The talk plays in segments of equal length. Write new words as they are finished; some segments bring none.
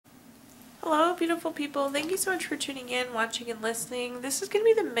Hello, beautiful people. Thank you so much for tuning in, watching, and listening. This is going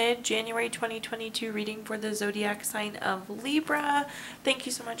to be the mid-January 2022 reading for the zodiac sign of Libra. Thank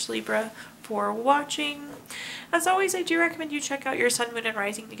you so much, Libra, for watching. As always, I do recommend you check out your sun, moon, and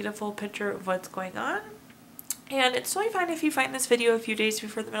rising to get a full picture of what's going on. And it's totally fine if you find this video a few days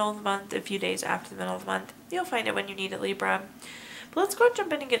before the middle of the month, a few days after the middle of the month. You'll find it when you need it, Libra. But let's go and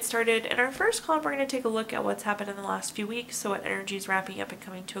jump in and get started. In our first column, we're going to take a look at what's happened in the last few weeks, so what energy is wrapping up and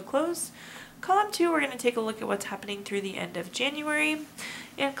coming to a close. Column 2, we're going to take a look at what's happening through the end of January.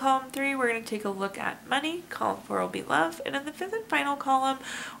 In column 3, we're going to take a look at money. Column 4 will be love. And in the fifth and final column,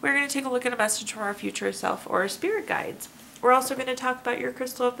 we're going to take a look at a message from our future self or spirit guides. We're also going to talk about your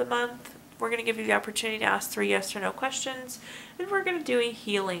crystal of the month. We're going to give you the opportunity to ask 3 yes or no questions. And we're going to do a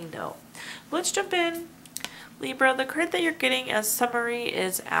healing note. Let's jump in. Libra, the card that you're getting as summary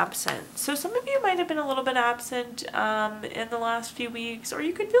is absent. So some of you might have been a little bit absent in the last few weeks, or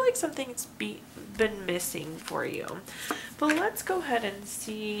you could feel like something's been missing for you. But let's go ahead and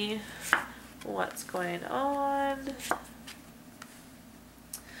see what's going on.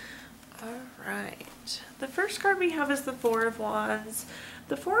 Alright, the first card we have is the Four of Wands.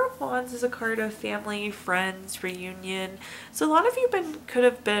 The Four of Wands is a card of family, friends, reunion. So a lot of you could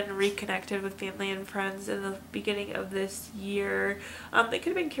have been reconnected with family and friends in the beginning of this year. They could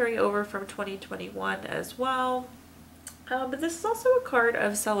have been carrying over from 2021 as well. But this is also a card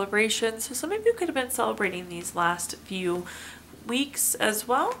of celebration. So some of you could have been celebrating these last few weeks as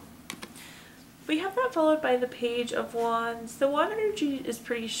well. We have that followed by the Page of Wands. The wand energy is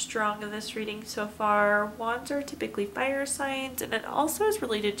pretty strong in this reading so far. Wands are typically fire signs, and it also is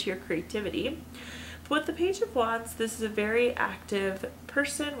related to your creativity. With the Page of Wands, this is a very active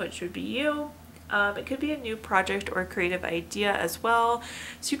person, which would be you. It could be a new project or creative idea as well.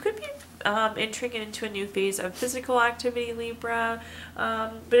 So you could be entering into a new phase of physical activity, Libra.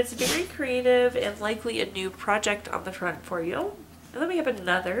 But it's very creative and likely a new project on the front for you. And then we have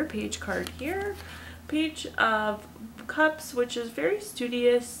another page card here, Page of Cups, which is very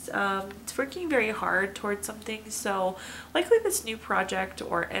studious. It's working very hard towards something, so likely this new project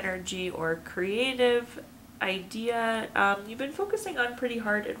or energy or creative idea you've been focusing on pretty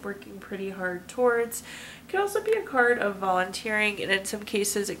hard and working pretty hard towards. It could also be a card of volunteering, and in some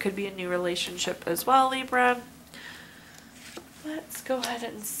cases it could be a new relationship as well, Libra. Let's go ahead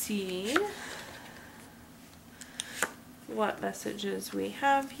and see what messages we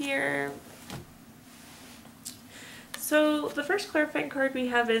have here. So the first clarifying card we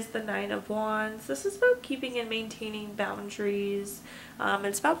have is the Nine of Wands. This is about keeping and maintaining boundaries.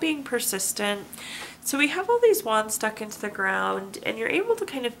 It's about being persistent. So we have all these wands stuck into the ground, and you're able to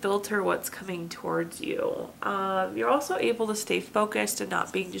kind of filter what's coming towards you. You're also able to stay focused and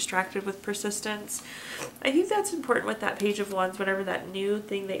not being distracted with persistence. I think that's important with that Page of Wands, whatever that new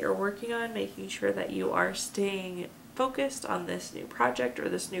thing that you're working on, making sure that you are staying focused on this new project or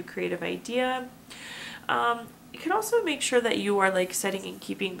this new creative idea. You can also make sure that you are setting and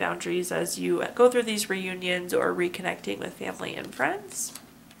keeping boundaries as you go through these reunions or reconnecting with family and friends.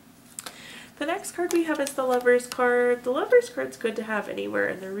 The next card we have is the Lover's card. The Lover's card is good to have anywhere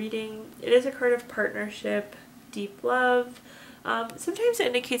in the reading. It is a card of partnership, deep love. Sometimes it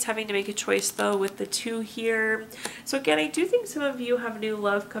indicates having to make a choice though with the 2 here. So again, I do think some of you have new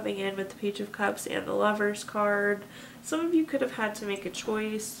love coming in with the Page of Cups and the Lover's card. Some of you could have had to make a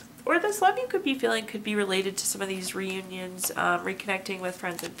choice, or this love you could be feeling could be related to some of these reunions, reconnecting with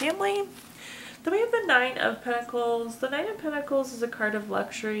friends and family. Then we have the Nine of Pentacles. The Nine of Pentacles is a card of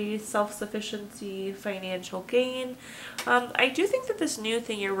luxury, self-sufficiency, financial gain. I do think that this new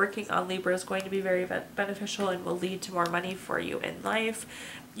thing you're working on, Libra, is going to be very beneficial and will lead to more money for you in life.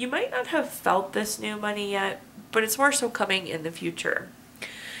 You might not have felt this new money yet, but it's more so coming in the future.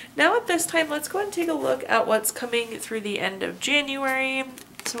 Now at this time, let's go and take a look at what's coming through the end of January.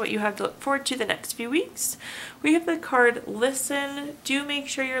 So what you have to look forward to the next few weeks. We have the card Listen. Do make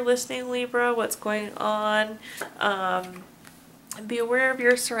sure you're listening, Libra, what's going on. Be aware of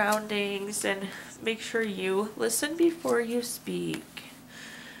your surroundings and make sure you listen before you speak.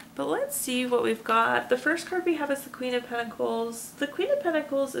 But let's see what we've got. The first card we have is the Queen of Pentacles. The Queen of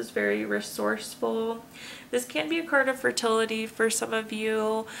Pentacles is very resourceful. This can be a card of fertility for some of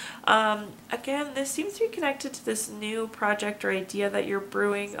you. Again, this seems to be connected to this new project or idea that you're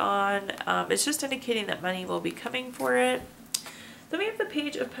brewing on. It's just indicating that money will be coming for it. Then we have the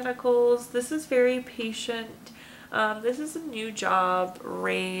Page of Pentacles. This is very patient. This is a new job,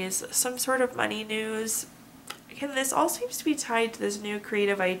 raise, some sort of money news. Again, this all seems to be tied to this new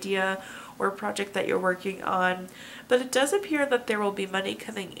creative idea or project that you're working on, but it does appear that there will be money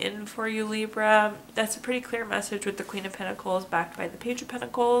coming in for you, Libra. That's a pretty clear message with the Queen of Pentacles backed by the Page of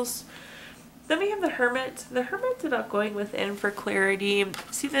Pentacles. Then we have the Hermit. The Hermit's about going within for clarity.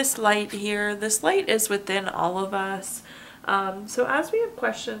 See this light here? This light is within all of us. So as we have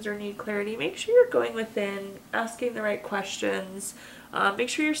questions or need clarity, make sure you're going within, asking the right questions. Make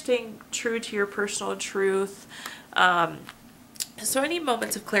sure you're staying true to your personal truth. So any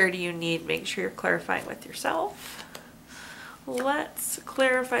moments of clarity you need, make sure you're clarifying with yourself. Let's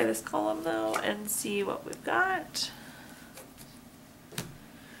clarify this column though and see what we've got.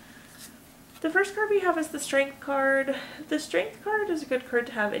 The first card we have is the Strength card. The Strength card is a good card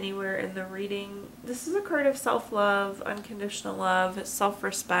to have anywhere in the reading. This is a card of self-love, unconditional love,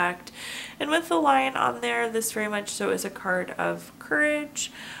 self-respect. And with the lion on there, this very much so is a card of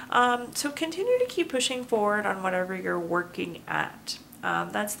courage. So continue to keep pushing forward on whatever you're working at.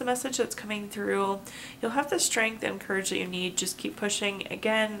 That's the message that's coming through. You'll have the strength and courage that you need. Just keep pushing.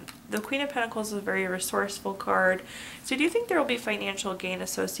 Again, the Queen of Pentacles is a very resourceful card. So I do think there will be financial gain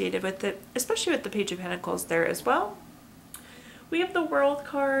associated with it, especially with the Page of Pentacles there as well. We have the World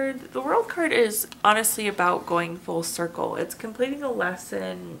card. The World card is honestly about going full circle. It's completing a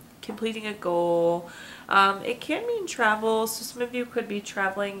lesson, completing a goal. It can mean travel, so some of you could be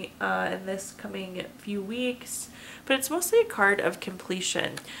traveling in this coming few weeks, but it's mostly a card of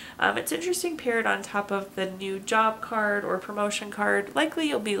completion. It's interesting paired on top of the new job card or promotion card. Likely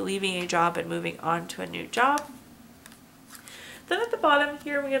you'll be leaving a job and moving on to a new job. Then at the bottom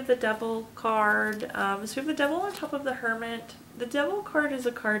here we have the Devil card. So we have the Devil on top of the Hermit. The Devil card is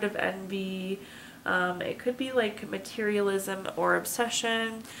a card of envy. It could be like materialism or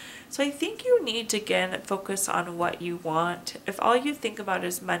obsession. So I think you need to, again, focus on what you want. If all you think about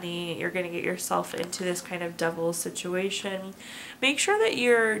is money, you're going to get yourself into this kind of devil situation. Make sure that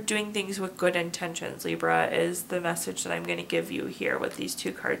you're doing things with good intentions, Libra, is the message that I'm going to give you here with these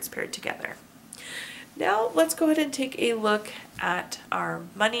two cards paired together. Now let's go ahead and take a look at our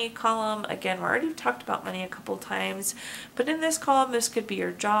money column. Again, we already talked about money a couple times, but in this column, this could be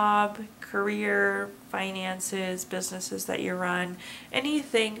your job, career, finances, businesses that you run,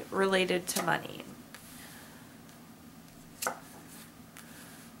 anything related to money.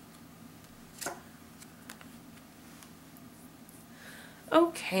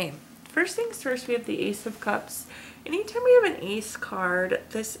 Okay, first things first, we have the Ace of Cups. Anytime we have an ace card,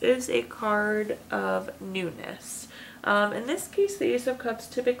 this is a card of newness. In this case, the Ace of Cups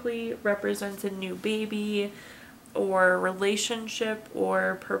typically represents a new baby or relationship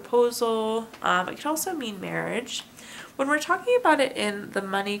or proposal. It can also mean marriage. When we're talking about it in the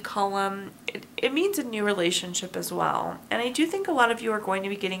money column, it means a new relationship as well. And I do think a lot of you are going to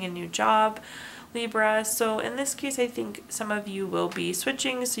be getting a new job, Libra. So in this case, I think some of you will be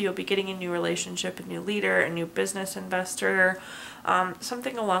switching, so you'll be getting a new relationship, a new leader, a new business investor,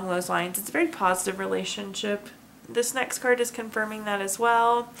 something along those lines. It's a very positive relationship. This next card is confirming that as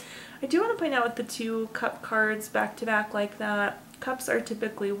well. I do want to point out with the two cup cards back to back like that, cups are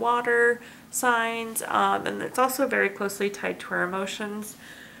typically water signs, and it's also very closely tied to our emotions.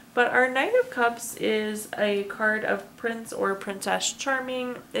 But our Knight of Cups is a card of Prince or Princess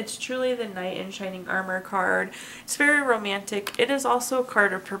Charming. It's truly the Knight in Shining Armor card. It's very romantic. It is also a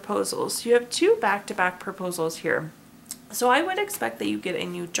card of proposals. You have two back-to-back proposals here. So I would expect that you get a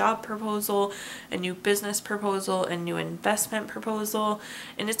new job proposal, a new business proposal, a new investment proposal,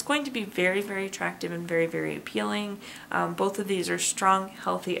 and it's going to be very, very attractive and very, very appealing. Both of these are strong,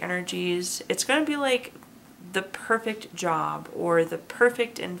 healthy energies. It's going to be like the perfect job or the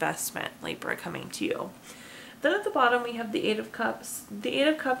perfect investment, Libra, coming to you. Then at the bottom we have the Eight of Cups. The Eight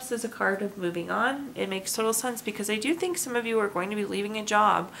of Cups is a card of moving on. It makes total sense because I do think some of you are going to be leaving a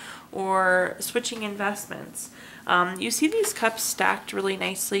job or switching investments. You see these cups stacked really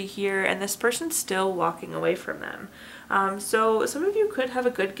nicely here, and this person's still walking away from them. So some of you could have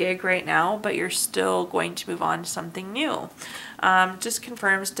a good gig right now, but you're still going to move on to something new. Just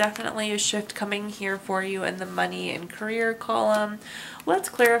confirms definitely a shift coming here for you in the money and career column. Let's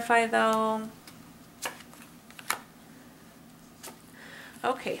clarify though.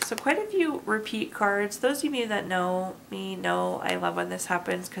 Okay, so quite a few repeat cards. Those of you that know me know I love when this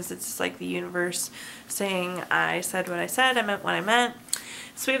happens because it's like the universe saying I said what I said, I meant what I meant.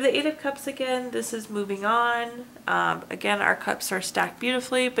 So we have the Eight of Cups again. This is moving on. Again, our cups are stacked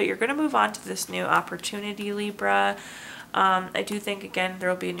beautifully, but you're going to move on to this new opportunity, Libra. I do think, again, there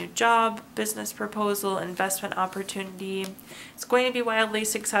will be a new job, business proposal, investment opportunity. It's going to be wildly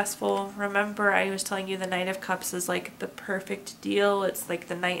successful. Remember, I was telling you the Knight of Cups is like the perfect deal. It's like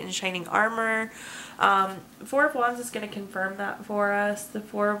the Knight in Shining Armor. Four of Wands is going to confirm that for us. The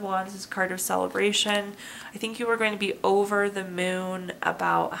Four of Wands is a card of celebration. I think you are going to be over the moon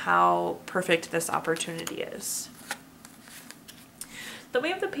about how perfect this opportunity is. Then we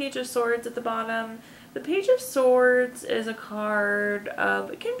have the Page of Swords at the bottom. The Page of Swords is a card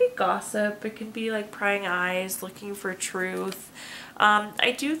of, it can be gossip, it can be like prying eyes, looking for truth.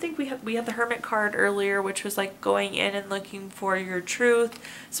 I do think we had the Hermit card earlier, which was like going in and looking for your truth.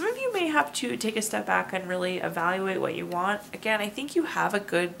 Some of you may have to take a step back and really evaluate what you want. Again, I think you have a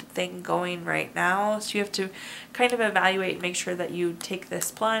good thing going right now, so you have to kind of evaluate and make sure that you take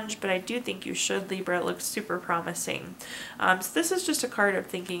this plunge, but I do think you should, Libra. It looks super promising. So this is just a card of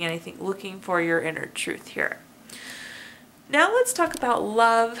thinking and I think looking for your inner truth here. Now let's talk about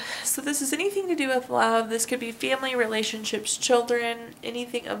love. So this is anything to do with love. This could be family, relationships, children,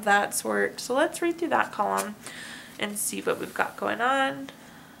 anything of that sort. So let's read through that column and see what we've got going on.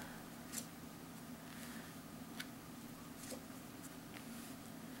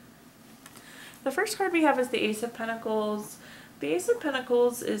 The first card we have is the Ace of Pentacles. The Ace of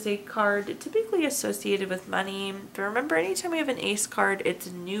Pentacles is a card typically associated with money. But remember, anytime we have an Ace card, it's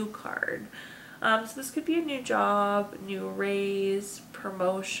a new card. So this could be a new job, new raise,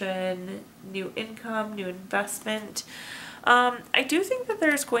 promotion, new income, new investment. I do think that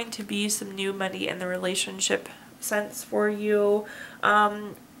there's going to be some new money in the relationship sense for you.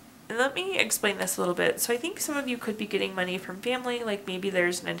 And let me explain this a little bit. So I think some of you could be getting money from family, like maybe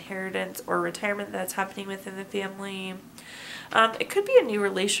there's an inheritance or retirement that's happening within the family. It could be a new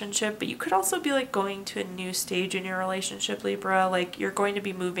relationship, but you could also be like going to a new stage in your relationship, Libra. Like you're going to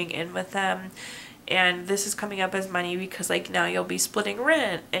be moving in with them, and this is coming up as money because like now you'll be splitting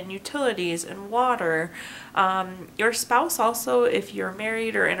rent and utilities and water. Your spouse also, if you're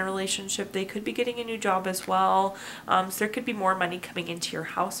married or in a relationship, they could be getting a new job as well. So there could be more money coming into your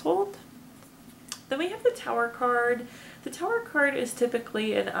household. Then we have the Tower card. The Tower card is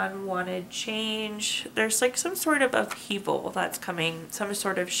typically an unwanted change. There's like some sort of upheaval that's coming, some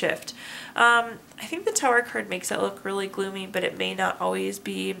sort of shift. I think the Tower card makes it look really gloomy, but it may not always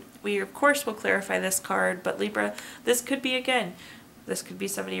be. We, of course, will clarify this card, but Libra, this could be, again, this could be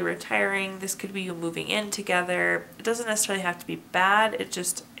somebody retiring. This could be you moving in together. It doesn't necessarily have to be bad. It's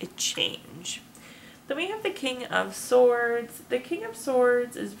just a change. Then we have the King of Swords. The King of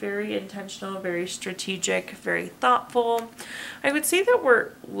Swords is very intentional, very strategic, very thoughtful. I would say that we're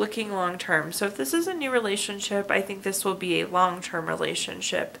looking long term. So if this is a new relationship, I think this will be a long-term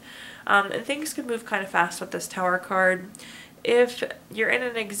relationship. And things can move kind of fast with this Tower card. If you're in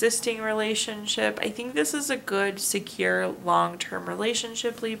an existing relationship, I think this is a good, secure, long-term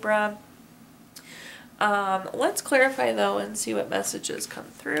relationship, Libra. Let's clarify though and see what messages come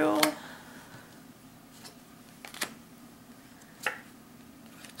through.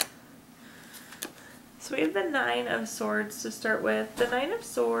 So we have the Nine of Swords to start with. The Nine of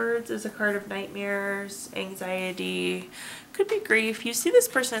Swords is a card of nightmares, anxiety, could be grief. You see this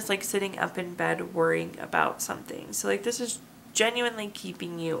person is like sitting up in bed worrying about something. So like this is genuinely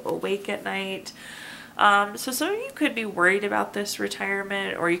keeping you awake at night. So some of you could be worried about this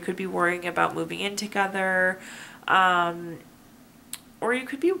retirement, or you could be worrying about moving in together. Or you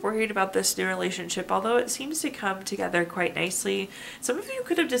could be worried about this new relationship, although it seems to come together quite nicely. Some of you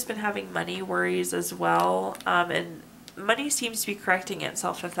could have just been having money worries as well, and money seems to be correcting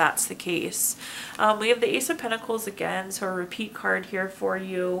itself if that's the case. We have the Ace of Pentacles again, so a repeat card here for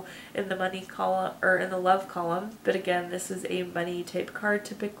you in the money column, or in the love column. But again, this is a money type card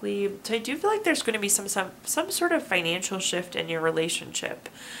typically. So I do feel like there's going to be some sort of financial shift in your relationship.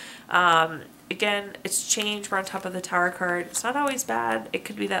 Again, it's change. We're on top of the Tower card. It's not always bad. It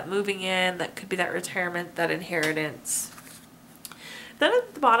could be that moving in, that could be that retirement, that inheritance. Then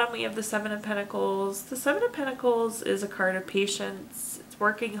at the bottom, we have the Seven of Pentacles. The Seven of Pentacles is a card of patience. It's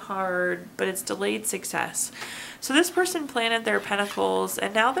working hard, but it's delayed success. So this person planted their pentacles,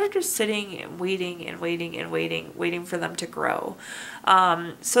 and now they're just sitting and waiting and waiting and waiting for them to grow.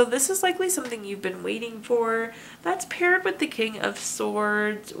 So this is likely something you've been waiting for. That's paired with the King of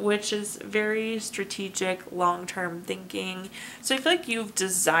Swords, which is very strategic, long-term thinking. So I feel like you've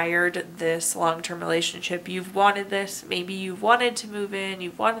desired this long-term relationship. You've wanted this. Maybe you've wanted to move in.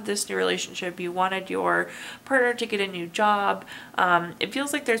 You've wanted this new relationship. You wanted your partner to get a new job. It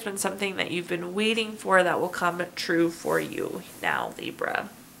feels like there's been something that you've been waiting for that will come true for you now, Libra.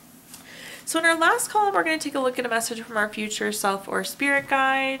 So in our last column, we're going to take a look at a message from our future self or spirit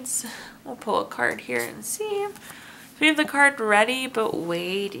guides. We'll pull a card here and see. We have the card Ready but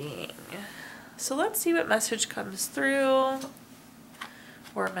Waiting. So let's see what message comes through,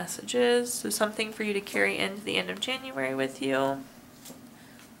 or messages. So something for you to carry into the end of January with you.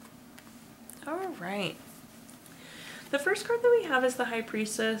 All right. The first card that we have is the High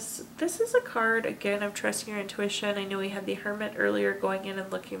Priestess. This is a card, again, of trusting your intuition. I know we had the Hermit earlier, going in and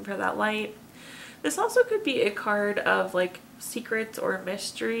looking for that light. This also could be a card of like secrets or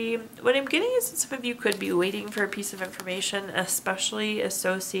mystery. What I'm getting is that some of you could be waiting for a piece of information, especially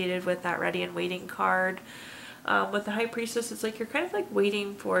associated with that ready and waiting card. With the High Priestess, it's like you're kind of like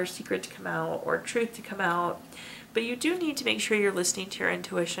waiting for a secret to come out or truth to come out. But you do need to make sure you're listening to your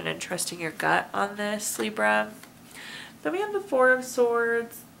intuition and trusting your gut on this, Libra. Then we have the Four of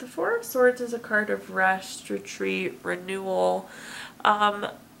Swords. The Four of Swords is a card of rest, retreat, renewal.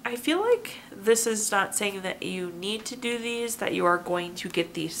 I feel like this is not saying that you need to do these, that you are going to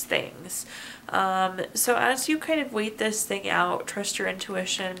get these things. So as you kind of wait this thing out, trust your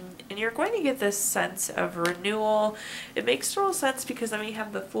intuition, and you're going to get this sense of renewal. It makes total sense because then we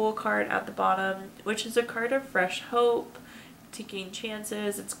have the Fool card at the bottom, which is a card of fresh hope, taking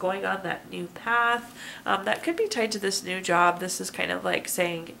chances. It's going on that new path. That could be tied to this new job. This is kind of like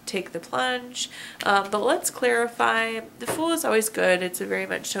saying take the plunge. But let's clarify. The Fool is always good. It's a very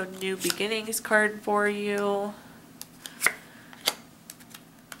much so new beginnings card for you.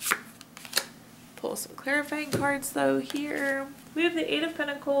 Pull some clarifying cards though here. We have the Eight of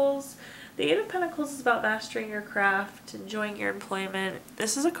Pentacles. The Eight of Pentacles is about mastering your craft, enjoying your employment.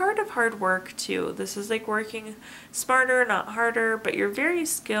 This is a card of hard work too. This is like working smarter, not harder, but you're very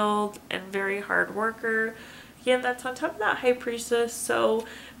skilled and very hard worker. Again, that's on top of that High Priestess. So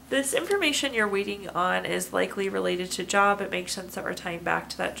this information you're waiting on is likely related to job. It makes sense that we're tying back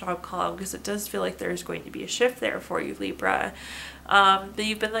to that job column because it does feel like there's going to be a shift there for you, Libra. But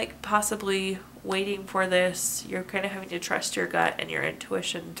you've been like possibly waiting for this. You're kind of having to trust your gut and your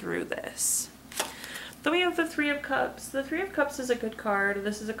intuition through this. Then we have the Three of Cups. The Three of Cups is a good card.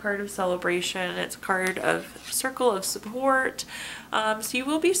 This is a card of celebration. It's a card of circle of support. So you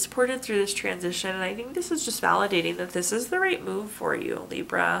will be supported through this transition. And I think this is just validating that this is the right move for you,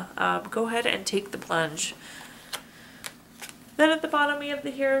 Libra. Go ahead and take the plunge. Then at the bottom we have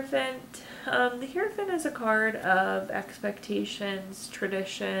the Hierophant. The Hierophant is a card of expectations,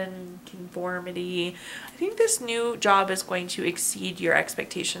 tradition, conformity. I think this new job is going to exceed your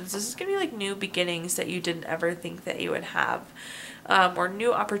expectations. This is going to be like new beginnings that you didn't ever think that you would have, or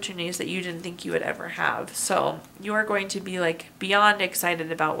new opportunities that you didn't think you would ever have. So you are going to be like beyond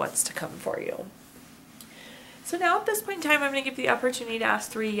excited about what's to come for you. So now at this point in time, I'm going to give you the opportunity to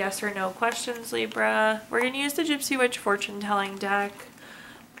ask 3 yes or no questions, Libra. We're going to use the Gypsy Witch fortune telling deck.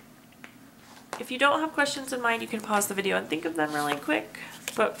 If you don't have questions in mind, you can pause the video and think of them really quick.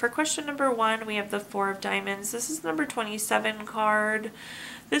 But for question number 1, we have the Four of Diamonds. This is number 27 card.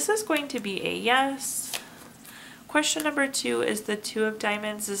 This is going to be a yes. Question number 2 is the Two of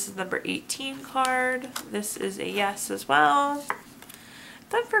Diamonds. This is number 18 card. This is a yes as well.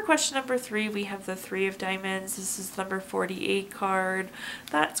 Then for question number 3, we have the Three of Diamonds. This is number 48 card.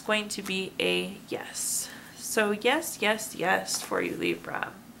 That's going to be a yes. So yes, yes, yes for you,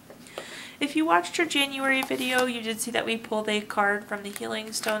 Libra. If you watched our January video, you did see that we pulled a card from the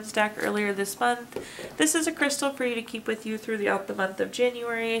Healing Stones deck earlier this month. This is a crystal for you to keep with you throughout the month of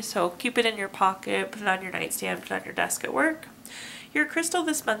January, so keep it in your pocket, put it on your nightstand, put it on your desk at work. Your crystal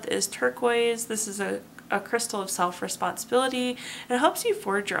this month is turquoise. This is a crystal of self-responsibility, and it helps you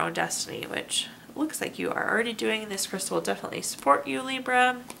forge your own destiny, which looks like you are already doing. This crystal will definitely support you,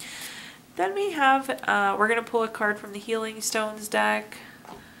 Libra. Then we have, we're going to pull a card from the Healing Stones deck.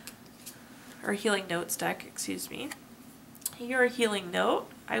 Or Healing Notes deck, excuse me. Your healing note.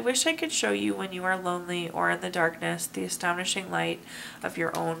 I wish I could show you when you are lonely or in the darkness the astonishing light of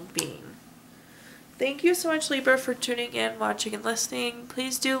your own being. Thank you so much, Libra, for tuning in, watching, and listening.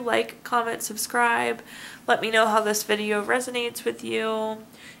 Please do like, comment, subscribe. Let me know how this video resonates with you.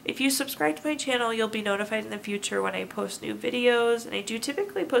 If you subscribe to my channel, you'll be notified in the future when I post new videos, and I do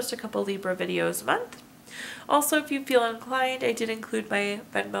typically post a couple Libra videos a month. Also, if you feel inclined, I did include my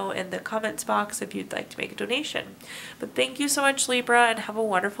Venmo in the comments box if you'd like to make a donation. But thank you so much, Libra, and have a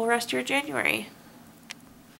wonderful rest of your January.